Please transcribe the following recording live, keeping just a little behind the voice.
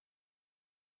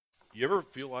You ever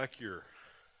feel like you're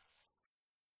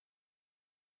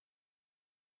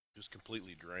just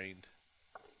completely drained,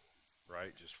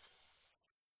 right? Just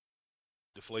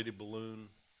deflated balloon.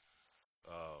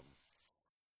 Um,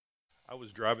 I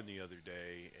was driving the other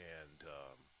day, and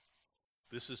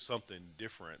this is something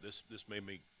different. This may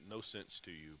make no sense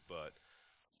to you, but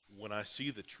when I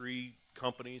see the tree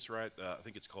companies, right? I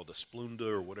think it's called the Splunda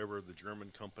or whatever, the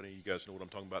German company. You guys know what I'm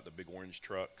talking about? The big orange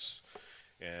trucks,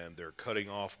 and they're cutting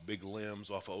off big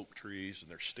limbs off of oak trees, and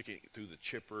they're sticking it through the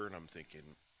chipper. And I'm thinking,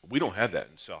 we don't have that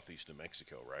in southeast New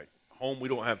Mexico, right? Home, we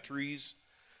don't have trees.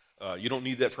 You don't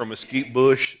need that for a mesquite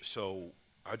bush. So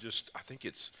I think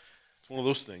it's one of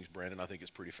those things, Brandon. I think it's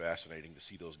pretty fascinating to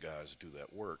see those guys do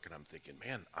that work. And I'm thinking,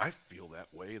 man, I feel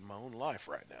that way in my own life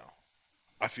right now.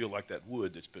 I feel like that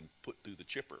wood that's been put through the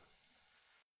chipper.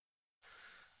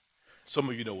 Some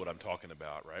of you know what I'm talking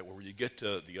about, right? Where you get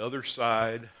to the other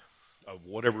side of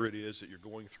whatever it is that you're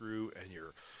going through, and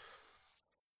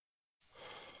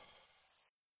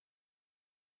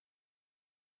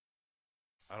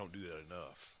I don't do that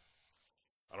enough.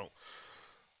 I don't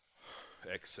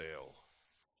exhale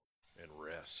and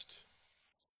rest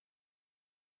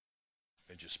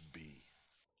and just be.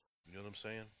 You know what I'm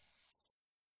saying?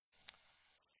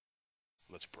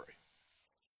 Let's pray.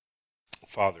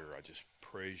 Father, I just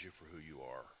praise you for who you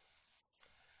are.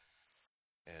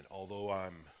 And although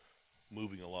I'm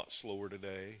moving a lot slower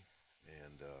today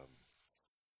and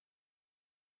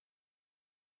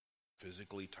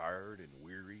physically tired and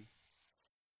weary,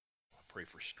 I pray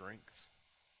for strength.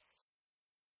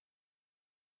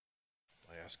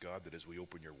 I ask God that as we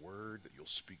open your word, that you'll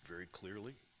speak very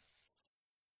clearly.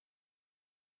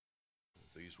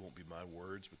 These won't be my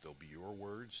words, but they'll be your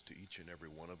words to each and every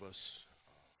one of us,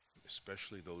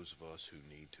 especially those of us who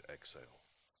need to exhale,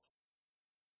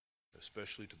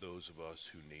 especially to those of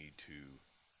us who need to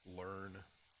learn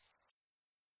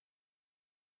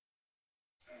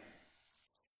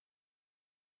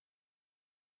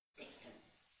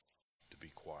to be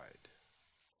quiet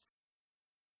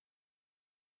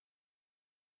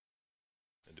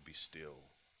and to be still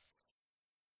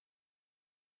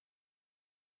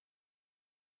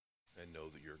and know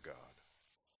that you're God.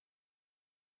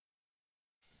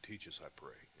 Teach us, I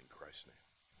pray, in Christ's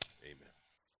name. Amen.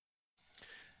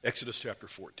 Exodus chapter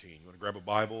 14. You want to grab a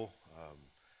Bible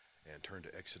and turn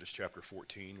to Exodus chapter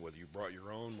 14, whether you brought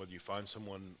your own, whether you find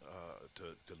someone to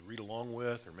read along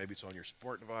with, or maybe it's on your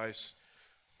smart device.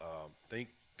 Thank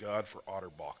God for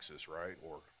otter boxes, right?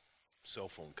 Or cell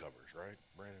phone covers, right,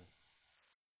 Brandon?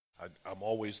 I'm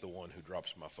always the one who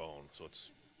drops my phone, so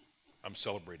I'm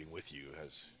celebrating with you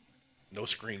as no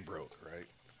screen broke, right?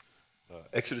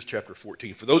 Exodus chapter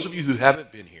 14. For those of you who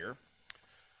haven't been here,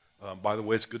 by the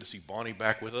way, it's good to see Bonnie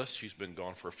back with us. She's been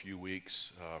gone for a few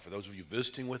weeks. For those of you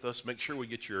visiting with us, make sure we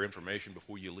get your information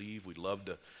before you leave. We'd love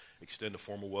to extend a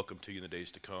formal welcome to you in the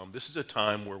days to come. This is a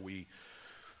time where we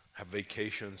have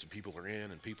vacations and people are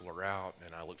in and people are out,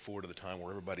 and I look forward to the time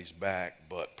where everybody's back,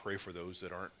 but pray for those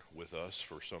that aren't with us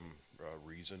for some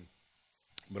reason.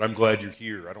 But I'm glad you're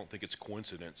here. I don't think it's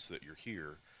coincidence that you're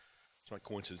here. It's not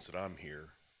coincidence that I'm here.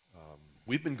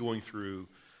 We've been going through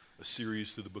a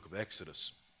series through the book of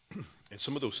Exodus, and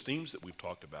some of those themes that we've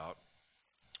talked about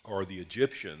are the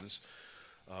Egyptians.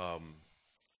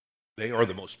 They are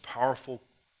the most powerful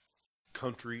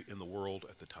country in the world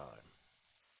at the time.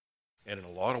 And in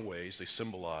a lot of ways, they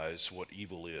symbolize what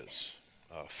evil is.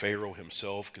 Pharaoh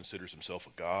himself considers himself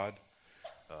a god.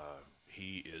 Uh,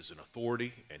 he is an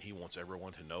authority, and he wants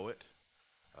everyone to know it.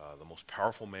 The most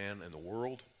powerful man in the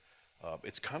world.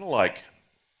 It's kind of like,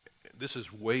 this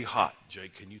is way hot.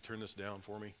 Jake, can you turn this down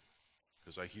for me?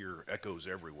 Because I hear echoes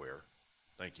everywhere.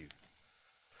 Thank you.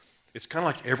 It's kind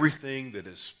of like everything that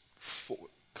is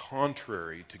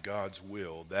contrary to God's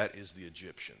will, that is the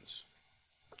Egyptians.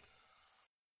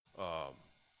 Um,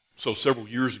 so several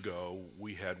years ago,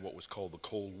 we had what was called the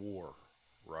Cold War,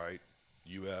 right?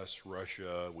 U.S.,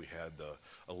 Russia. We had the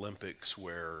Olympics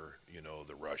where,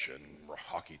 the Russian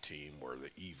hockey team were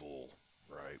the evil,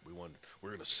 right? We're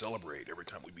going to celebrate every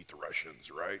time we beat the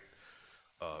Russians, right?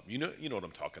 You know what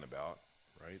I'm talking about,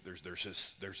 right? There's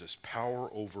this power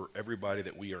over everybody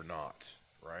that we are not,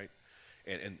 right?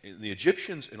 And the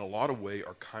Egyptians, in a lot of way,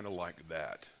 are kind of like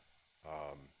that.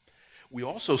 Um, we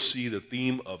also see the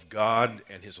theme of God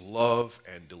and his love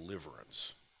and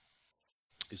deliverance.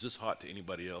 Is this hot to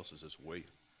anybody else? Is this way?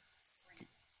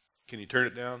 Can you turn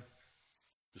it down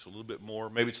just a little bit more?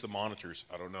 Maybe it's the monitors.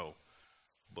 I don't know.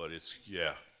 But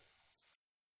yeah.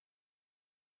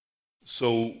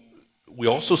 So we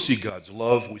also see God's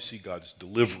love. We see God's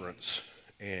deliverance.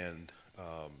 And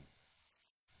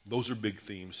those are big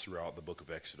themes throughout the book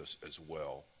of Exodus as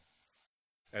well.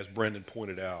 As Brendan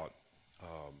pointed out,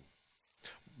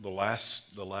 the last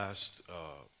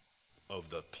of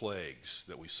the plagues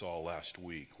that we saw last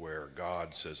week, where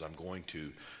God says, I'm going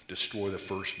to destroy the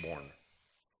firstborn.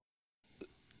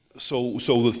 So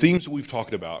the themes that we've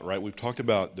talked about, right? We've talked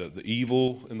about the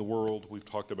evil in the world. We've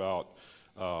talked about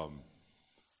God,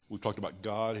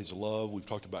 His love. We've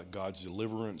talked about God's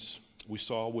deliverance. We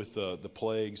saw with the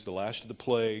plagues, the last of the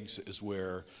plagues is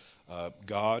where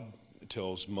God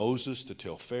tells Moses to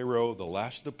tell Pharaoh, the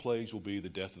last of the plagues will be the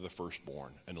death of the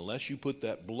firstborn. And unless you put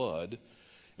that blood,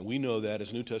 and we know that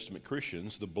as New Testament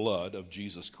Christians, the blood of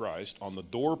Jesus Christ on the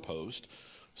doorpost,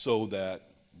 so that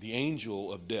the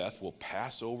angel of death will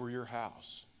pass over your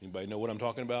house. Anybody know what I'm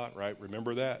talking about, right?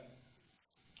 Remember that?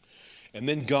 And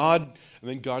then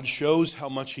God shows how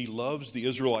much He loves the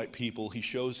Israelite people. He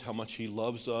shows how much He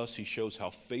loves us. He shows how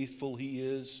faithful He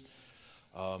is.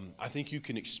 I think you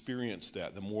can experience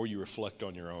that the more you reflect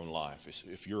on your own life.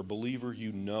 If you're a believer,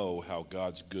 you know how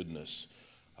God's goodness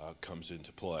comes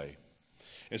into play.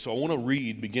 And so I want to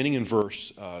read, beginning in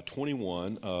verse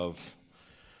 21 of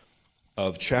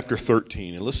chapter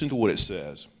 13, and listen to what it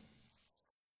says.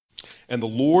 And the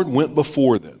Lord went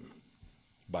before them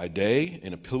by day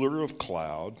in a pillar of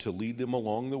cloud to lead them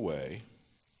along the way,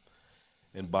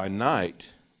 and by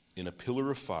night in a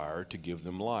pillar of fire to give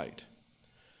them light,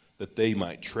 that they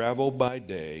might travel by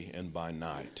day and by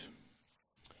night.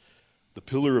 The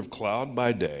pillar of cloud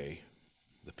by day,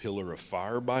 the pillar of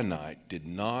fire by night did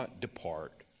not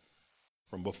depart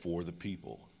from before the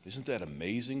people. Isn't that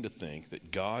amazing to think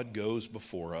that God goes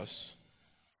before us?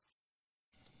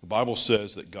 The Bible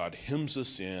says that God hems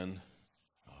us in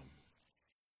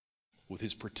with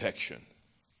His protection.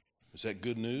 Is that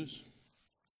good news?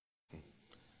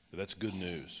 That's good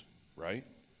news, right?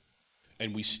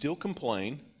 And we still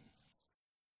complain.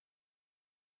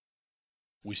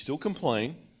 We still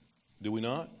complain, do we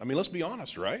not? I mean, let's be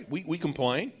honest, right? We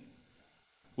complain.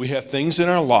 We have things in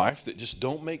our life that just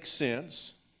don't make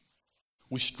sense.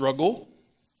 We struggle.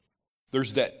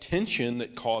 There's that tension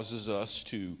that causes us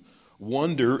to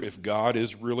wonder if God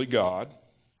is really God.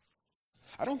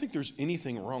 I don't think there's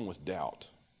anything wrong with doubt.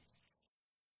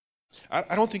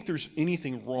 I don't think there's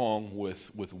anything wrong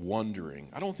with wondering.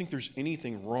 I don't think there's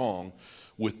anything wrong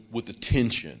with the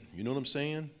tension. You know what I'm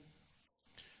saying?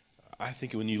 I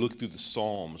think when you look through the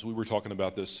Psalms, we were talking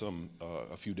about this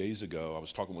a few days ago. I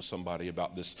was talking with somebody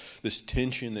about this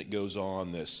tension that goes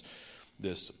on, this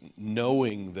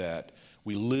knowing that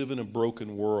we live in a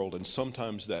broken world, and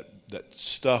sometimes that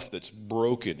stuff that's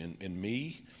broken in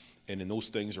me and in those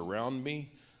things around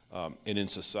me and in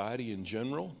society in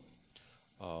general,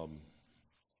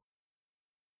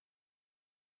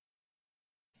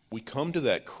 we come to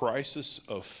that crisis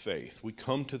of faith. We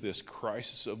come to this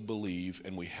crisis of belief,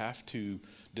 and we have to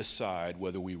decide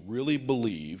whether we really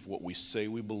believe what we say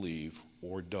we believe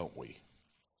or don't we.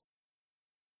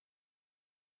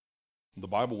 The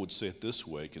Bible would say it this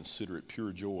way: consider it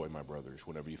pure joy, my brothers,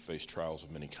 whenever you face trials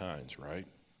of many kinds, right?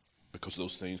 Because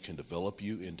those things can develop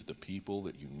you into the people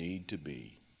that you need to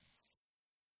be.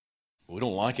 But we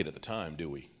don't like it at the time, do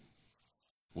we?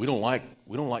 We don't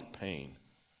like pain.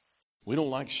 We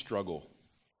don't like struggle.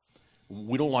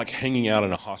 We don't like hanging out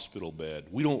in a hospital bed.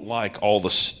 We don't like all the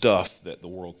stuff that the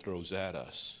world throws at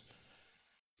us.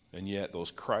 And yet those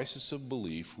crises of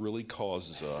belief really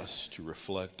causes us to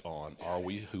reflect on, are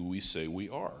we who we say we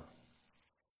are?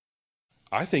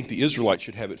 I think the Israelites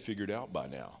should have it figured out by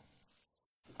now.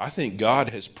 I think God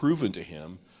has proven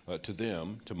to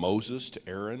them, to Moses, to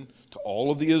Aaron, to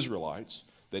all of the Israelites,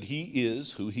 that He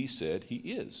is who He said He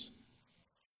is.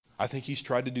 I think He's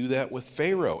tried to do that with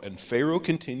Pharaoh, and Pharaoh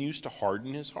continues to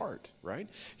harden his heart, right?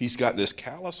 He's got this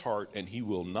callous heart, and he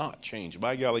will not change.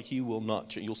 By golly, he will not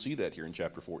change. You'll see that here in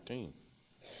chapter 14.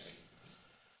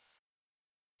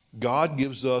 God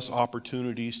gives us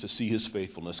opportunities to see His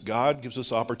faithfulness. God gives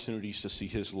us opportunities to see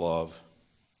His love,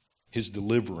 His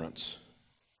deliverance,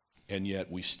 and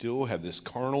yet we still have this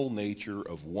carnal nature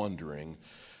of wondering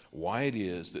why it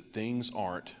is that things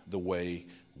aren't the way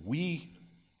we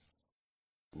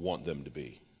want them to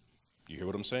be. You hear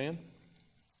what I'm saying?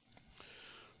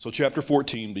 So chapter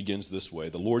 14 begins this way.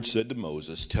 The Lord said to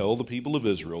Moses, "Tell the people of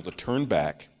Israel to turn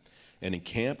back and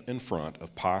encamp in front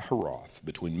of Pi-haroth,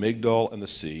 between Migdol and the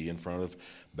sea, in front of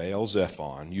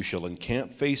Baal-zephon. You shall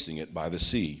encamp facing it by the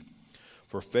sea.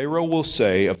 For Pharaoh will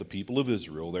say of the people of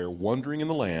Israel, they are wandering in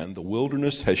the land, the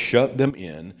wilderness has shut them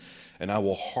in, and I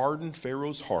will harden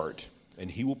Pharaoh's heart, and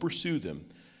he will pursue them.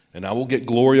 And I will get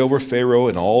glory over Pharaoh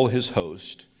and all his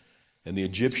host, and the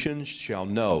Egyptians shall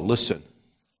know." Listen,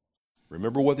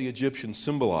 remember what the Egyptians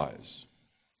symbolize.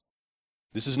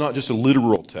 This is not just a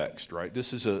literal text, right?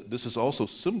 This is also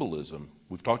symbolism.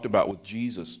 We've talked about with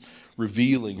Jesus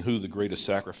revealing who the greatest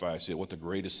sacrifice is, what the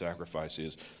greatest sacrifice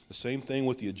is. The same thing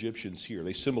with the Egyptians here.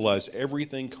 They symbolize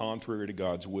everything contrary to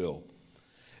God's will.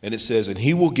 And it says, and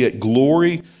he will get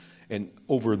glory, and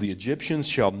over the Egyptians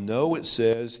shall know, it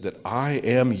says, that I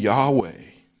am Yahweh.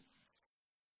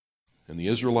 And the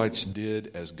Israelites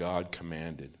did as God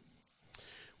commanded.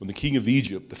 When the king of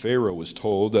Egypt, the Pharaoh, was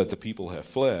told that the people have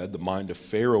fled, the mind of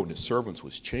Pharaoh and his servants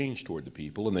was changed toward the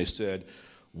people, and they said,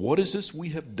 what is this we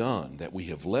have done, that we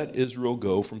have let Israel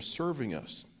go from serving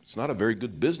us? It's not a very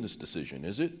good business decision,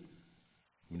 is it?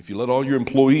 I mean, if you let all your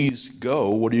employees go,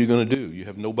 what are you going to do? You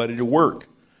have nobody to work.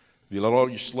 If you let all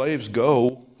your slaves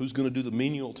go, who's going to do the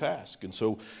menial task? And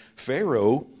so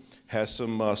Pharaoh has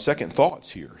some second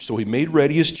thoughts here. So he made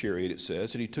ready his chariot, it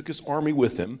says, and he took his army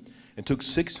with him, and took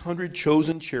 600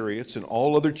 chosen chariots and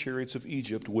all other chariots of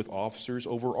Egypt with officers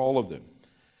over all of them.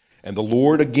 And the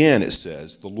Lord, again it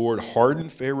says, the Lord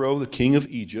hardened Pharaoh, the king of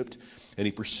Egypt, and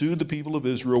he pursued the people of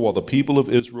Israel while the people of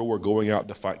Israel were going out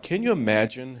to fight. Can you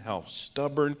imagine how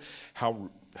stubborn,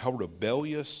 how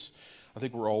rebellious? I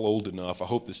think we're all old enough. I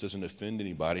hope this doesn't offend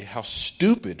anybody. How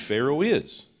stupid Pharaoh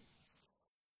is.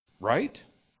 Right?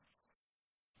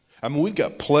 I mean, we've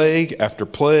got plague after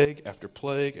plague after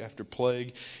plague after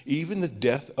plague, even the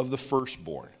death of the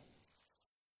firstborn.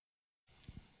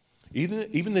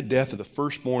 Even the death of the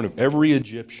firstborn of every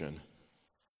Egyptian.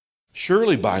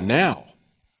 Surely by now,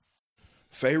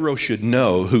 Pharaoh should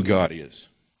know who God is.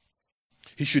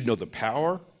 He should know the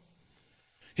power.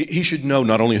 He should know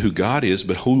not only who God is,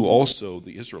 but who also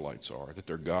the Israelites are, that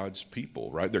they're God's people,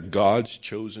 right? They're God's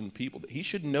chosen people. He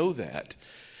should know that.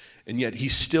 And yet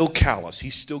he's still callous.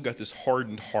 He's still got this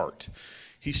hardened heart.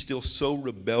 He's still so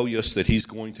rebellious that he's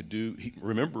going to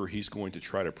he's going to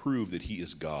try to prove that he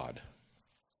is God.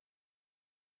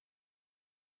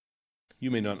 You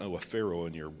may not know a Pharaoh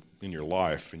in your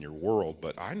life, in your world,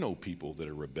 but I know people that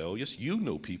are rebellious. You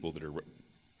know people that are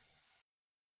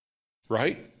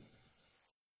right?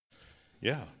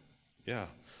 Yeah.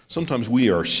 Sometimes we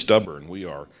are stubborn.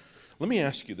 Let me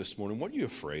ask you this morning, what are you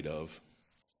afraid of?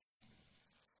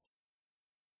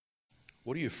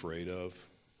 What are you afraid of?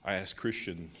 I asked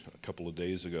Christian a couple of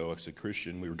days ago, I said,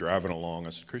 Christian, we were driving along.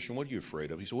 I said, Christian, what are you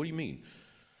afraid of? He said, what do you mean?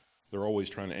 They're always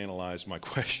trying to analyze my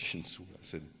questions. I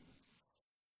said,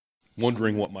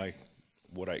 wondering what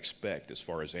I expect as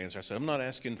far as answer. I said, I'm not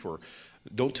asking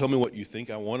don't tell me what you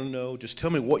think I want to know. Just tell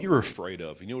me what you're afraid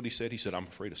of. You know what he said? He said, I'm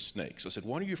afraid of snakes. I said,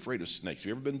 why are you afraid of snakes? Have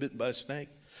you ever been bitten by a snake?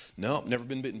 No, I've never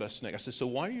been bitten by a snake. I said, so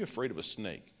why are you afraid of a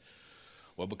snake?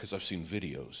 Well, because I've seen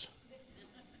videos.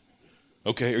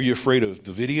 Okay, are you afraid of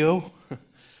the video?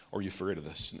 Or are you afraid of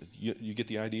the you get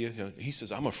the idea? He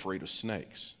says, I'm afraid of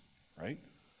snakes, right?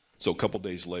 So a couple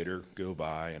days later go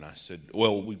by, and I said,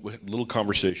 well, we had a little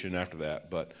conversation after that,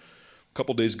 but a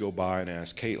couple days go by, and I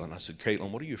asked Caitlin, I said,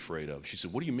 Caitlin, what are you afraid of? She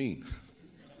said, what do you mean?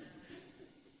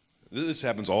 This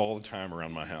happens all the time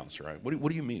around my house, right? What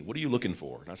do you mean? What are you looking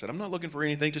for? And I said, I'm not looking for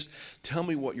anything. Just tell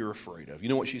me what you're afraid of. You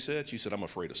know what she said? She said, I'm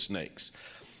afraid of snakes.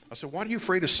 I said, why are you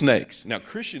afraid of snakes? Now,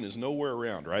 Christian is nowhere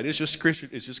around, right? It's just Christian.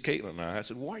 It's just Caitlin and I. I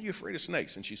said, why are you afraid of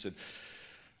snakes? And she said,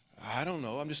 I don't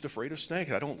know. I'm just afraid of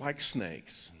snakes. I don't like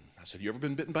snakes. I said, you ever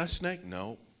been bitten by a snake?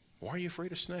 No. Why are you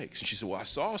afraid of snakes? And she said, well, I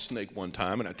saw a snake one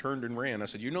time, and I turned and ran. I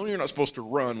said, you know you're not supposed to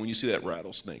run when you see that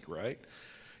rattlesnake, right?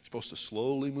 You're supposed to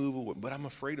slowly move away. But I'm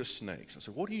afraid of snakes. I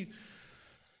said, Well,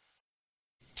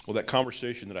 that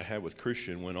conversation that I had with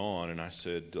Christian went on, and I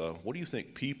said, what do you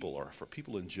think people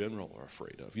in general are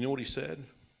afraid of? You know what he said?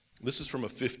 This is from a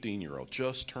 15-year-old,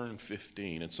 just turned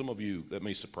 15. And some of you, that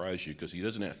may surprise you because he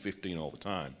doesn't have 15 all the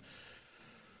time.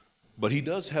 But he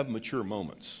does have mature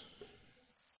moments.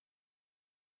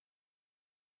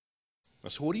 I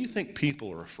said, what do you think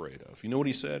people are afraid of? You know what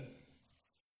he said?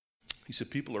 He said,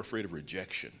 people are afraid of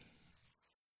rejection.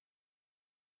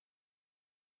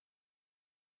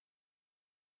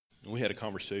 And we had a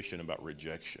conversation about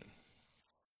rejection.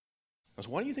 I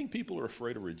said, why do you think people are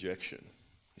afraid of rejection?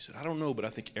 He said, I don't know, but I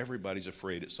think everybody's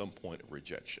afraid at some point of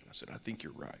rejection. I said, I think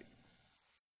you're right.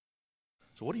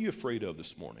 So what are you afraid of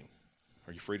this morning?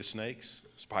 Are you afraid of snakes?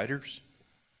 Spiders?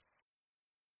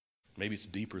 Maybe it's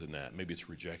deeper than that. Maybe it's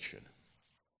rejection.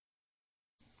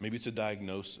 Maybe it's a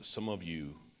diagnosis. Some of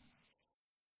you,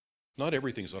 not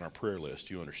everything's on our prayer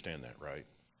list. You understand that, right?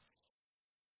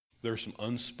 There are some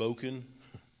unspoken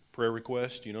prayer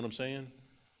requests. You know what I'm saying?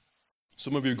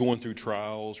 Some of you are going through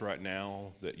trials right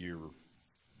now that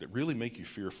really make you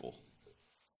fearful,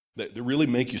 that really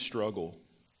make you struggle.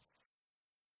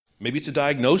 Maybe it's a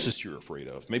diagnosis you're afraid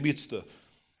of. Maybe it's the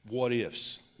what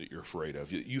ifs that you're afraid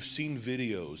of. You've seen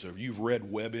videos or you've read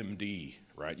WebMD,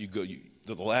 right?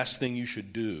 The last thing you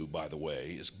should do, by the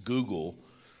way, is Google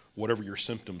whatever your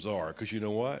symptoms are, because you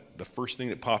know what? The first thing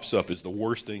that pops up is the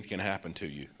worst thing that can happen to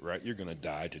you, right? You're going to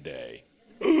die today.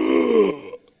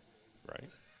 Right?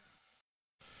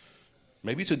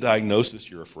 Maybe it's a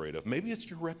diagnosis you're afraid of. Maybe it's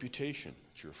your reputation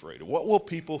that you're afraid of. What will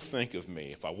people think of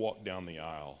me if I walk down the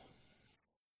aisle?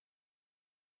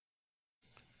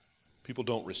 People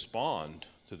don't respond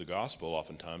to the gospel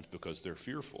oftentimes because they're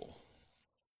fearful.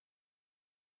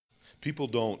 People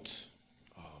don't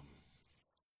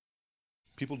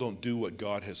do what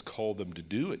God has called them to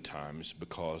do at times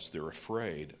because they're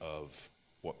afraid of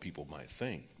what people might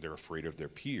think. They're afraid of their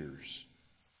peers.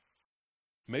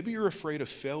 Maybe you're afraid of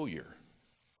failure.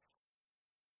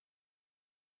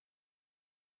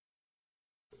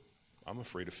 I'm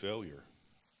afraid of failure.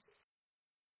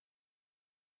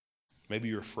 Maybe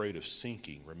you're afraid of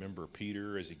sinking. Remember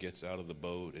Peter as he gets out of the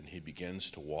boat and he begins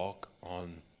to walk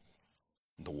on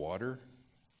the water?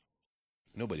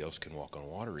 Nobody else can walk on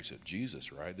water except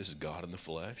Jesus, right? This is God in the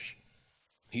flesh.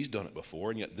 He's done it before,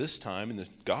 and yet this time in the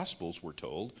Gospels we're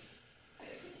told,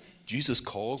 Jesus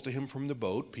calls to him from the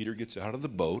boat. Peter gets out of the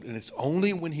boat, and it's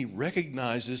only when he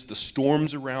recognizes the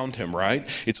storms around him, right?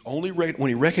 It's only when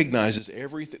he recognizes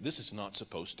everything. This is not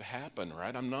supposed to happen,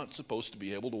 right? I'm not supposed to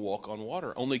be able to walk on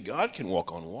water. Only God can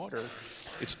walk on water.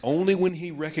 It's only when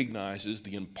he recognizes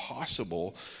the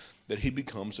impossible that he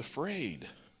becomes afraid.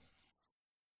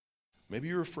 Maybe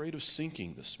you're afraid of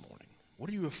sinking this morning. What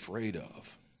are you afraid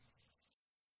of?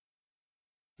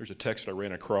 There's a text I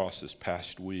ran across this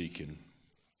past week in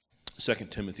 2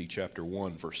 Timothy chapter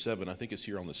 1, verse 7. I think it's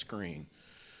here on the screen.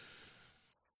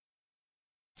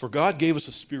 For God gave us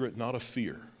a spirit not of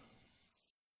fear,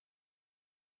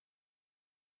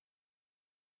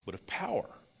 but of power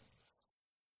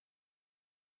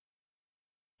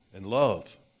and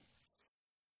love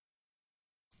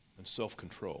and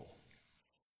self-control.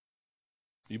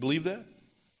 Do you believe that?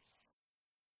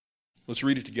 Let's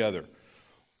read it together.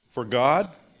 For God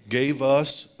gave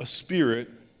us a spirit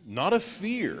not of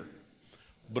fear,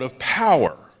 but of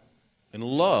power and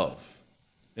love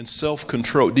and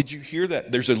self-control. Did you hear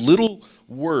that? There's a little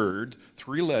word,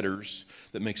 3 letters,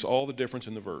 that makes all the difference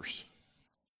in the verse.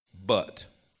 But.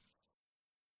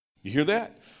 You hear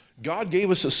that? God gave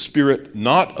us a spirit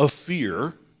not of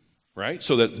fear, right?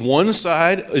 So that one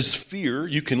side is fear.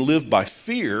 You can live by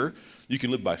fear. You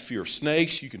can live by fear of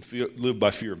snakes. You can live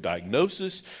by fear of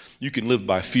diagnosis. You can live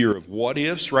by fear of what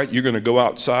ifs, right? You're going to go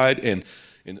outside and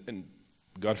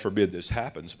God forbid this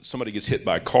happens, but somebody gets hit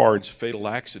by a car, it's a fatal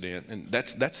accident, and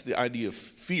that's the idea of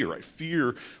fear, right?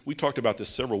 Fear, we talked about this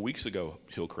several weeks ago,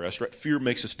 Hillcrest, right? Fear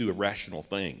makes us do irrational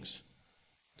things.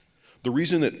 The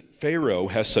reason that Pharaoh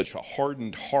has such a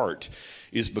hardened heart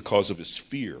is because of his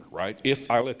fear, right? If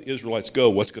I let the Israelites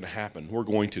go, what's going to happen? We're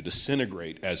going to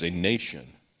disintegrate as a nation,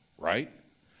 right?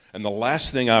 And the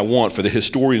last thing I want for the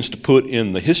historians to put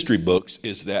in the history books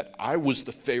is that I was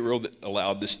the Pharaoh that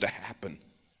allowed this to happen.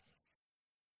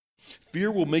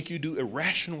 Fear will make you do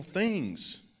irrational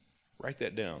things. Write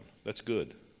that down. That's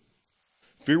good.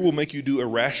 Fear will make you do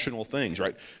irrational things,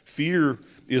 right? Fear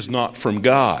is not from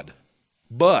God.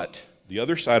 But the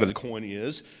other side of the coin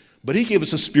is, but he gave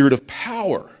us a spirit of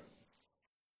power,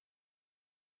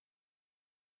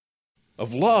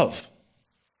 of love,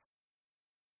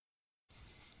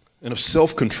 and of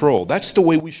self-control. That's the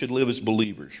way we should live as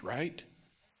believers, right?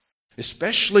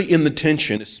 Especially in the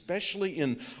tension, especially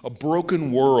in a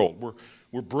broken world.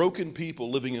 We're broken people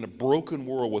living in a broken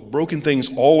world with broken things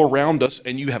all around us,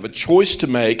 and you have a choice to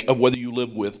make of whether you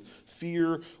live with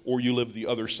fear or you live the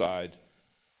other side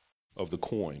of the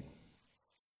coin.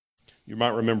 You might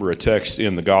remember a text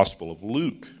in the Gospel of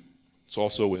Luke. It's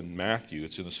also in Matthew.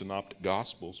 It's in the Synoptic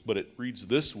Gospels, but it reads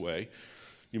this way.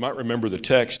 You might remember the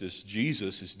text as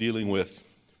Jesus is dealing with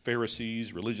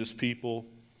Pharisees, religious people.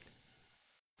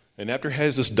 And after he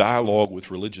has this dialogue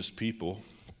with religious people,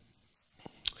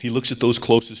 he looks at those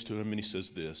closest to him and he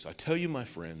says this, I tell you, my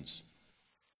friends,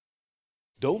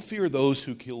 don't fear those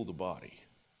who kill the body.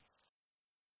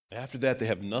 After that, they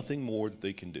have nothing more that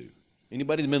they can do.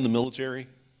 Anybody been in the military?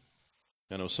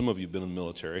 I know some of you have been in the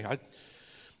military.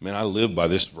 I live by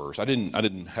this verse. I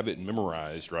didn't have it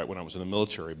memorized right when I was in the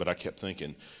military, but I kept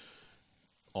thinking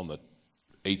on the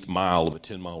 8th mile of a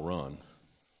 10-mile run,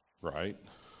 right?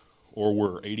 Or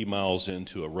we're 80 miles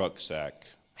into a rucksack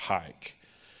hike.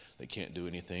 They can't do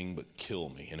anything but kill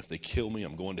me. And if they kill me,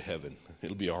 I'm going to heaven.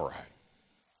 It'll be all right.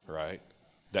 Right?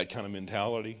 That kind of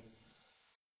mentality.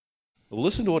 Well,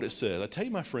 listen to what it says. I tell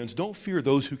you, my friends, don't fear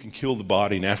those who can kill the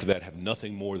body and after that have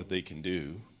nothing more that they can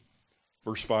do.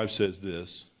 Verse 5 says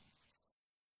this,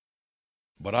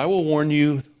 "But I will warn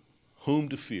you whom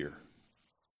to fear.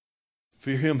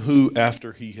 Fear him who,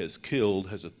 after he has killed,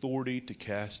 has authority to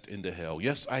cast into hell.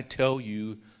 Yes, I tell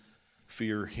you,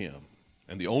 fear him."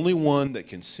 And the only one that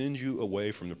can send you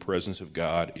away from the presence of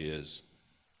God is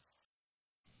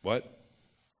what?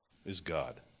 Is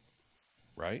God.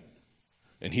 Right?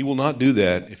 And he will not do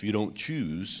that if you don't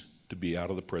choose to be out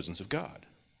of the presence of God.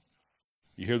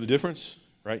 You hear the difference?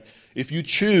 Right? If you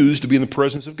choose to be in the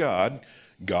presence of God,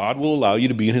 God will allow you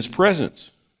to be in his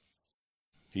presence.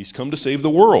 He's come to save the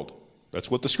world. That's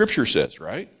what the scripture says,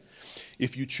 right?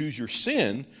 If you choose your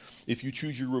sin, if you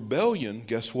choose your rebellion,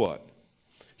 guess what?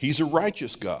 He's a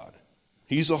righteous God.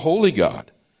 He's a holy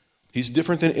God. He's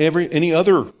different than any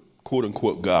other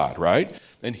quote-unquote God, right?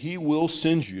 And he will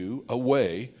send you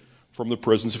away from the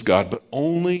presence of God, but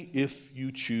only if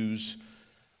you choose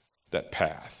that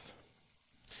path.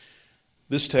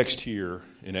 This text here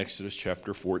in Exodus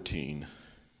chapter 14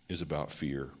 is about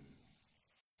fear.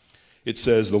 It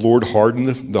says, "The Lord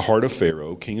hardened the heart of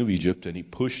Pharaoh, king of Egypt, and he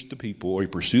pursued the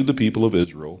people of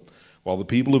Israel, while the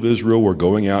people of Israel were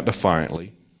going out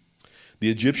defiantly. The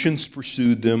Egyptians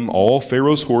pursued them, all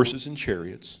Pharaoh's horses and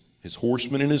chariots, his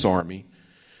horsemen and his army,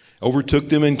 overtook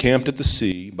them and camped at the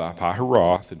sea by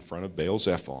Pi-hahiroth in front of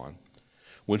Baal-zephon.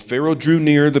 When Pharaoh drew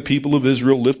near, the people of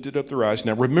Israel lifted up their eyes."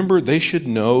 Now remember, they should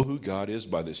know who God is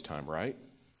by this time, right?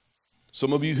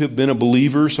 Some of you have been a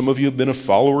believer. Some of you have been a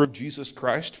follower of Jesus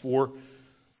Christ for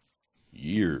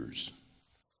years.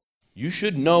 You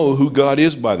should know who God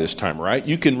is by this time, right?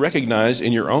 You can recognize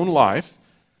in your own life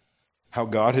how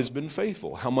God has been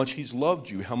faithful, how much he's loved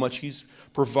you, how much he's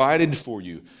provided for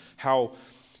you, how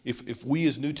if we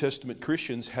as New Testament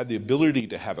Christians had the ability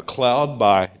to have a cloud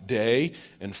by day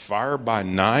and fire by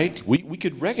night, we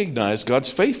could recognize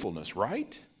God's faithfulness,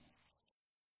 right?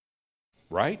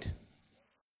 Right?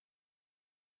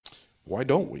 Why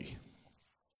don't we?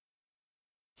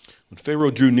 When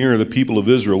Pharaoh drew near, the people of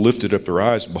Israel lifted up their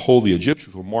eyes, and behold, the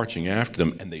Egyptians were marching after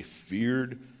them, and they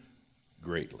feared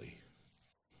greatly.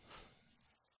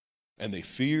 And they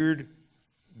feared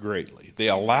greatly. They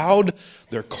allowed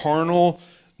their carnal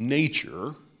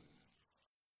nature.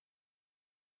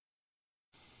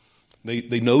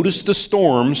 They noticed the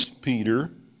storms,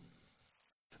 Peter.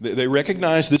 They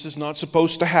recognized this is not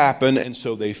supposed to happen, and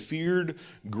so they feared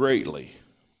greatly.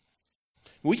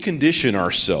 We condition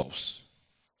ourselves.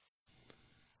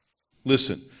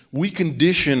 Listen, we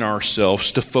condition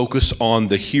ourselves to focus on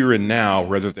the here and now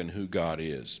rather than who God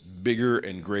is, bigger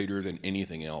and greater than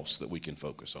anything else that we can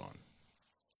focus on.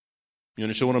 You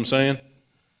understand what I'm saying?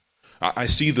 I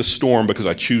see the storm because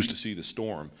I choose to see the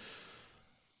storm.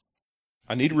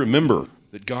 I need to remember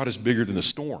that God is bigger than the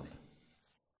storm.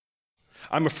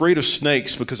 I'm afraid of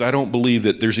snakes because I don't believe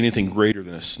that there's anything greater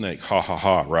than a snake. Ha, ha,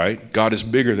 ha, right? God is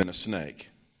bigger than a snake.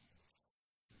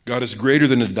 God is greater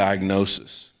than a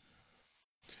diagnosis.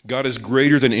 God is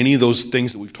greater than any of those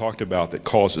things that we've talked about that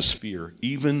cause us fear.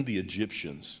 Even the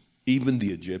Egyptians. Even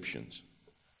the Egyptians.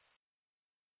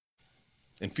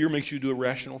 And fear makes you do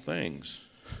irrational things.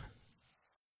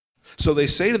 So they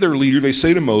say to their leader, they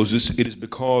say to Moses, was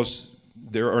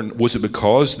it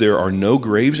because there are no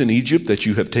graves in Egypt that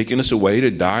you have taken us away to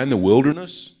die in the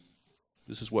wilderness?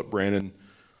 This is what Brandon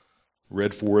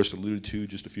read for us, alluded to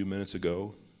just a few minutes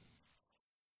ago.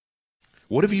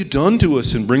 What have you done to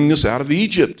us in bringing us out of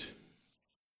Egypt?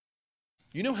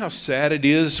 You know how sad it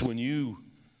is when you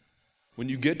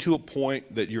get to a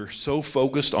point that you're so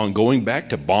focused on going back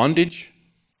to bondage?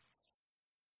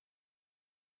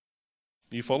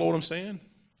 Do you follow what I'm saying?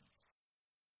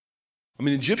 I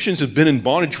mean, Egyptians have been in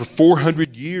bondage for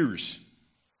 400 years.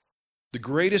 The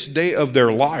greatest day of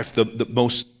their life, the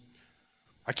most,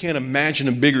 I can't imagine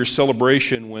a bigger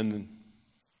celebration when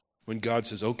God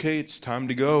says, okay, it's time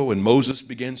to go, and Moses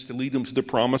begins to lead them to the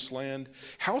promised land.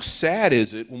 How sad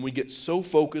is it when we get so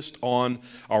focused on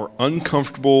our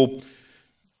uncomfortable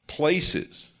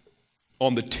places,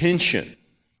 on the tension,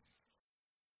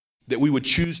 that we would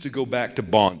choose to go back to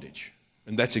bondage?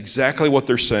 And that's exactly what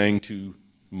they're saying to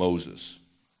Moses.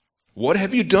 What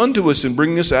have you done to us in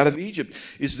bringing us out of Egypt?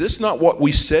 Is this not what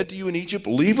we said to you in Egypt?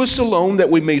 Leave us alone that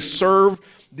we may serve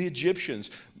the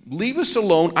Egyptians. Leave us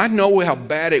alone. I know how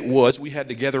bad it was. We had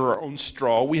to gather our own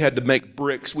straw. We had to make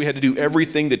bricks. We had to do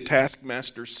everything the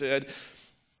taskmaster said.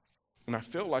 And I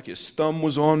felt like his thumb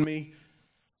was on me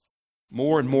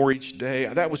more and more each day.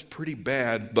 That was pretty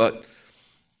bad, but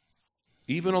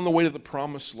even on the way to the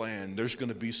promised land, there's going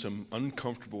to be some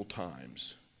uncomfortable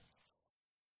times.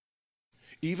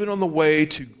 Even on the way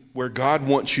to where God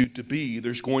wants you to be,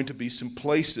 there's going to be some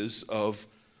places of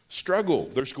struggle.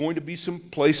 There's going to be some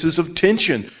places of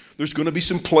tension. There's going to be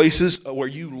some places where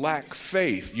you lack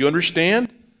faith. You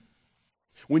understand?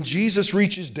 When Jesus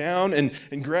reaches down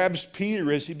and grabs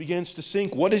Peter as he begins to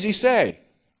sink, what does he say?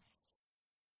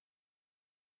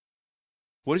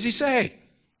 What does he say?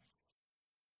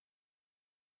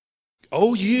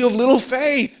 Oh, ye of little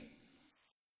faith.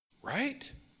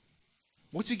 Right?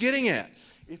 What's he getting at?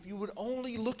 If you would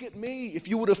only look at me, if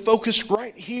you would have focused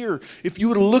right here, if you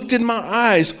would have looked in my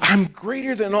eyes, I'm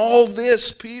greater than all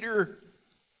this, Peter.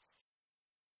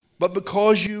 But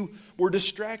because you were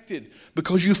distracted,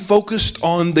 because you focused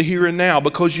on the here and now,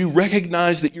 because you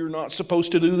recognized that you're not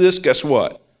supposed to do this, guess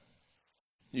what?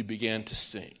 You began to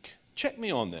sink. Check me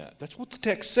on that. That's what the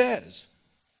text says.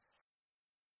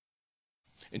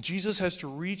 And Jesus has to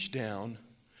reach down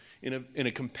in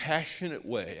a compassionate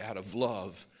way, out of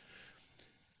love,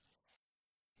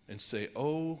 and say,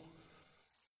 oh,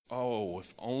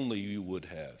 if only you would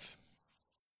have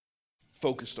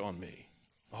focused on me.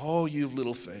 Oh, you have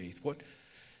little faith. What?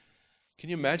 Can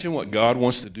you imagine what God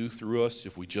wants to do through us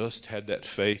if we just had that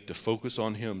faith to focus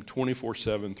on Him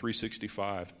 24/7,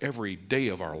 365, every day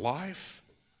of our life?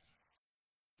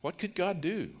 What could God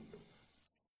do?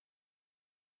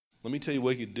 Let me tell you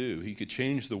what He could do. He could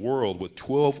change the world with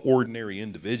 12 ordinary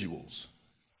individuals.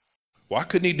 Why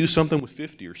couldn't He do something with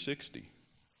 50 or 60?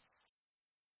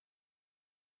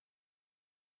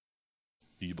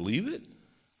 Do you believe it?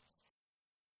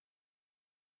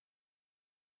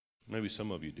 Maybe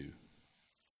some of you do.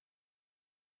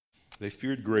 They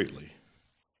feared greatly.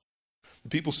 The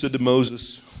people said to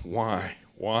Moses, why?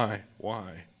 And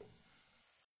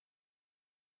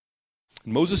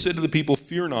Moses said to the people,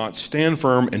 fear not, stand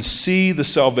firm, and see the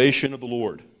salvation of the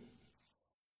Lord.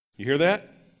 You hear that?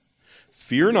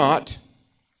 Fear not,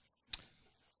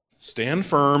 stand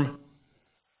firm,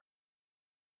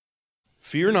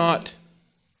 fear not.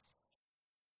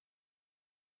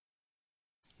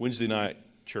 Wednesday night,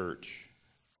 church,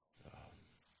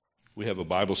 we have a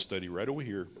Bible study right over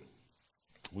here.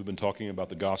 We've been talking about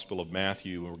the Gospel of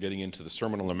Matthew, and we're getting into the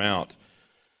Sermon on the Mount.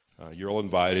 You're all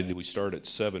invited. We start at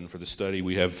 7 for the study.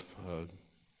 We have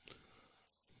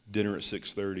dinner at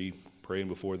 6:30, praying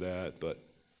before that. But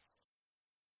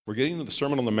we're getting into the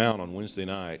Sermon on the Mount on Wednesday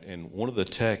night, and one of the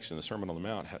texts in the Sermon on the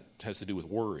Mount has to do with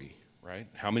worry, right?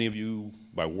 How many of you,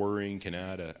 by worrying, can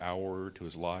add an hour to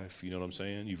his life? You know what I'm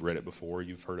saying? You've read it before.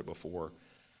 You've heard it before.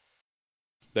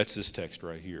 That's this text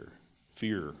right here.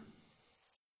 Fear,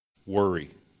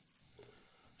 worry,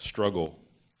 struggle.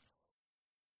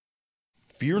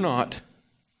 Fear not,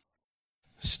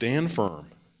 stand firm.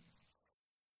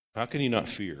 How can you not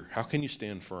fear? How can you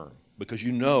stand firm? Because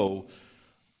you know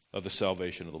of the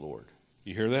salvation of the Lord.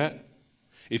 You hear that?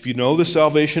 If you know the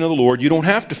salvation of the Lord, you don't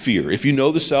have to fear. If you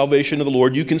know the salvation of the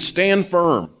Lord, you can stand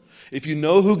firm. If you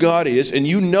know who God is, and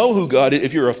you know who God is,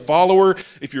 if you're a follower,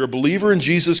 if you're a believer in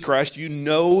Jesus Christ, you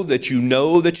know that you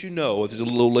know that you know, as the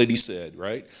little lady said,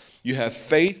 right? You have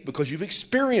faith because you've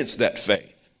experienced that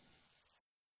faith.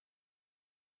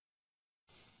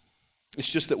 It's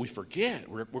just that we forget.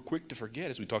 We're quick to forget,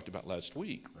 as we talked about last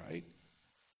week, right?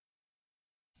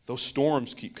 Those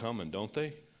storms keep coming, don't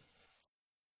they?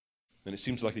 And it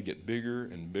seems like they get bigger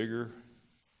and bigger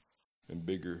and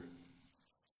bigger.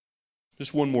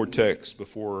 Just one more text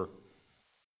before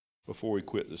we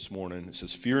quit this morning. It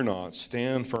says, fear not,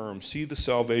 stand firm, see the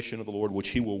salvation of the Lord, which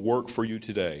He will work for you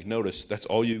today. Notice, that's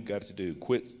all you've got to do.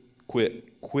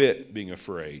 Quit being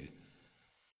afraid.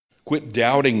 Quit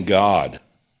doubting God.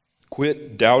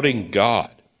 Quit doubting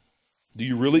God. Do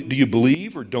you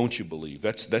believe or don't you believe?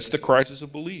 That's the crisis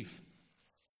of belief.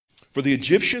 For the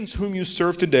Egyptians whom you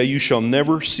serve today, you shall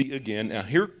never see again. Now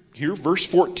here, verse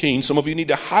 14, some of you need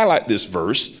to highlight this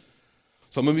verse.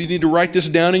 Some of you need to write this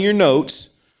down in your notes.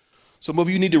 Some of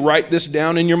you need to write this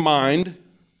down in your mind.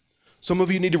 Some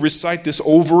of you need to recite this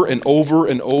over and over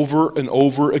and over and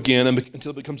over again until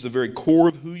it becomes the very core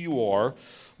of who you are.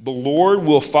 The Lord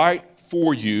will fight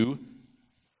for you,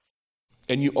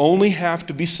 and you only have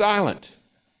to be silent.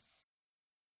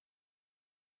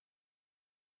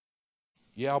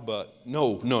 Yeah, but.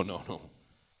 No.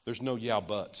 There's no yeah,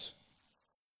 buts.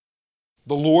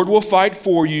 The Lord will fight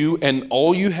for you, and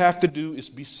all you have to do is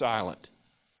be silent.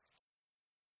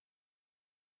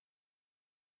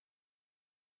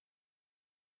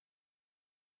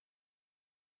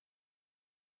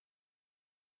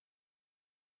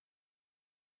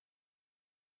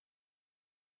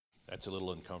 That's a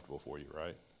little uncomfortable for you,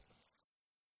 right?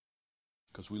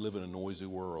 Because we live in a noisy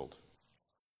world.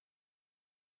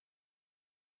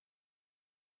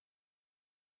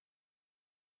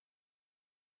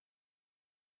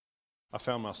 I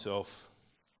found myself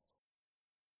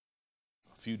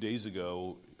a few days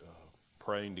ago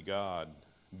praying to God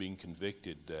being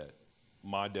convicted that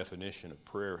my definition of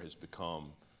prayer has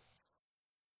become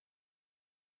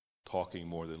talking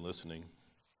more than listening.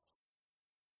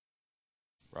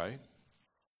 Right?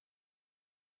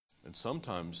 And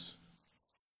sometimes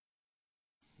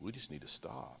we just need to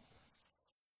stop.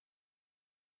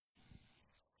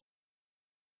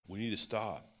 We need to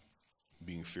stop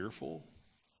being fearful.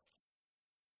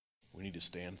 We need to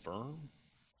stand firm.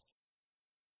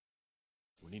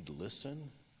 We need to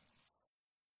listen.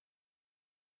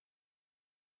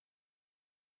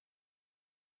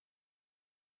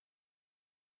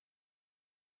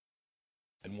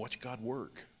 And watch God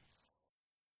work.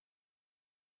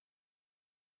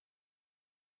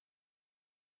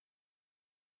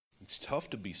 It's tough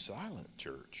to be silent,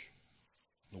 church.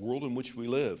 The world in which we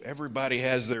live, everybody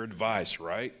has their advice,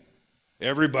 right?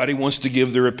 Everybody wants to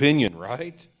give their opinion,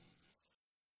 right?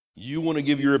 You want to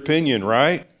give your opinion,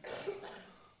 right?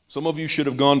 Some of you should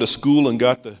have gone to school and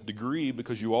got the degree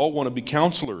because you all want to be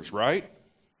counselors, right?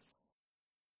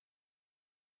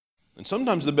 And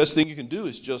sometimes the best thing you can do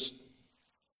is just,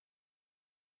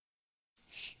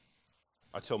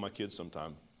 I tell my kids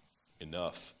sometimes,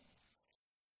 enough.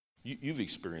 You've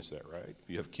experienced that, right? If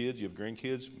you have kids, you have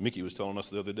grandkids. Mickey was telling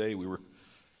us the other day, we were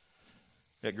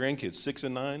at grandkids, 6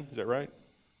 and 9, is that right?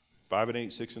 5 and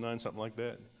 8, 6 and 9, something like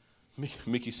that.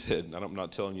 Mickey said, and I'm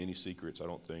not telling you any secrets, I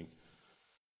don't think.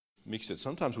 Mickey said,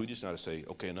 sometimes we just got to say,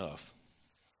 okay, enough.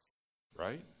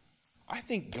 Right? I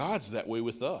think God's that way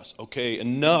with us. Okay,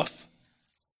 enough.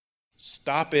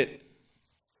 Stop it.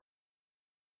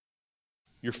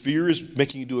 Your fear is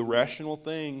making you do irrational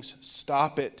things.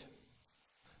 Stop it.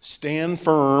 Stand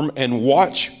firm and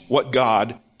watch what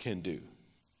God can do.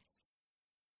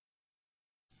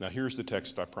 Now here's the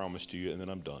text I promised to you, and then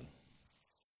I'm done.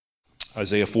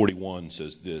 Isaiah 41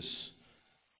 says this.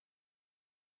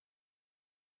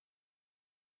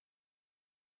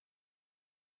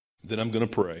 Then I'm going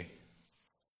to pray.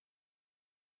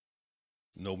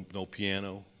 No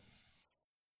piano.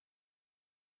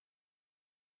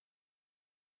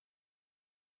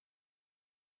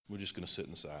 We're just going to sit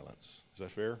in silence. Is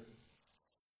that fair?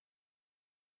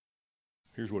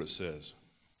 Here's what it says.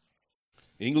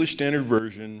 English Standard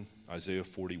Version, Isaiah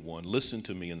 41. Listen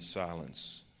to me in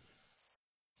silence,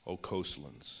 O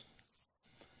coastlands.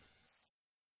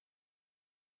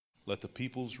 Let the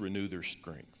peoples renew their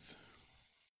strength.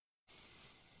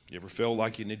 You ever felt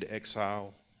like you need to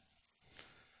exile?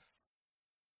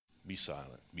 Be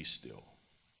silent. Be still.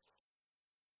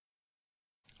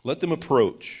 Let them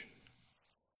approach.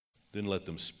 Then let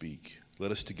them speak.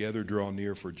 Let us together draw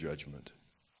near for judgment.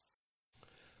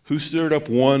 Who stirred up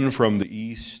one from the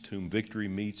east, whom victory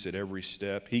meets at every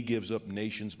step? He gives up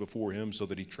nations before him so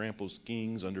that he tramples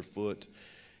kings underfoot.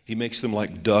 He makes them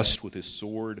like dust with his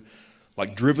sword,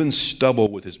 like driven stubble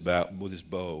with his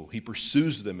bow. He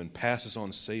pursues them and passes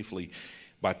on safely.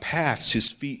 By paths his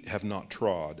feet have not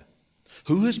trod.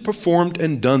 Who has performed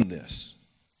and done this?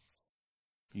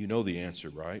 You know the answer,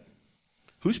 right?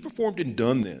 Who's performed and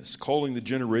done this, calling the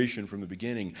generation from the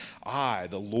beginning? I,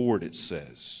 the Lord, it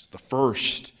says, the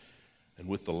first, and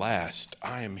with the last,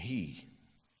 I am he.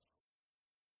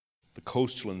 The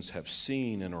coastlands have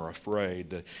seen and are afraid.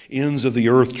 The ends of the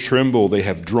earth tremble. They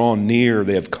have drawn near.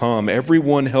 They have come.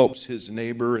 Everyone helps his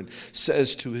neighbor and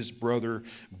says to his brother,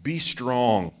 be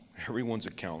strong. Everyone's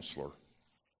a counselor.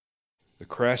 The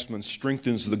craftsman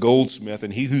strengthens the goldsmith,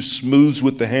 and he who smooths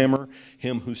with the hammer,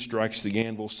 him who strikes the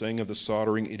anvil, saying of the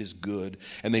soldering, it is good.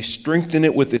 And they strengthen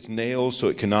it with its nails so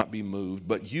it cannot be moved.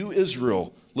 But you,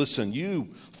 Israel, listen, you,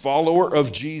 follower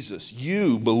of Jesus,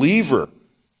 you, believer,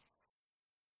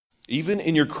 even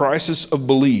in your crisis of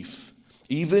belief,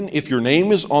 even if your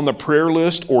name is on the prayer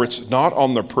list or it's not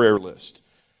on the prayer list,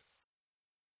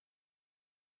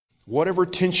 whatever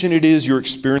tension it is you're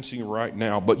experiencing right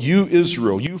now, but you,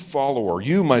 Israel, you follower,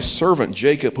 you, my servant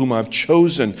Jacob, whom I've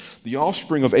chosen, the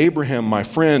offspring of Abraham, my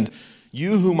friend,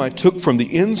 you whom I took from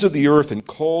the ends of the earth and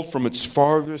called from its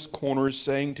farthest corners,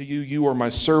 saying to you, you are my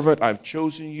servant, I've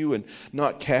chosen you and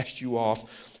not cast you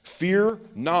off. Fear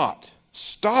not.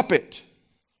 Stop it.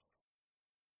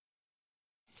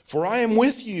 For I am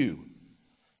with you.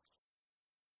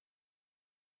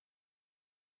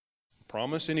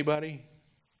 Promise anybody?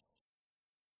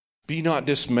 Be not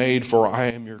dismayed, for I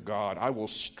am your God. I will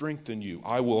strengthen you.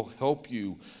 I will help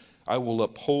you. I will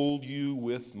uphold you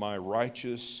with my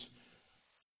righteous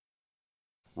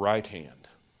right hand.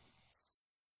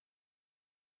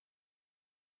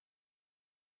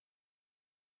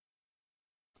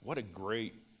 What a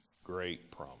great,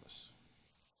 great promise.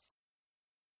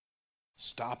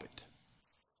 Stop it.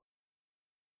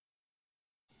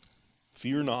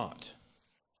 Fear not.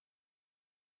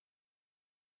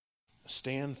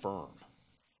 stand firm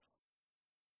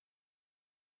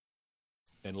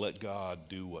and let God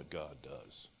do what God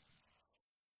does.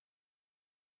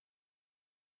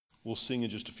 We'll sing in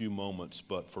just a few moments,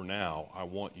 but for now, I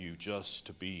want you just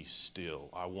to be still.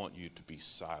 I want you to be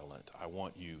silent. I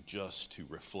want you just to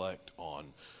reflect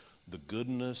on the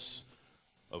goodness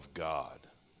of God.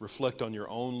 Reflect on your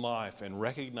own life and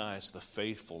recognize the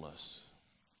faithfulness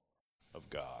of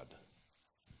God.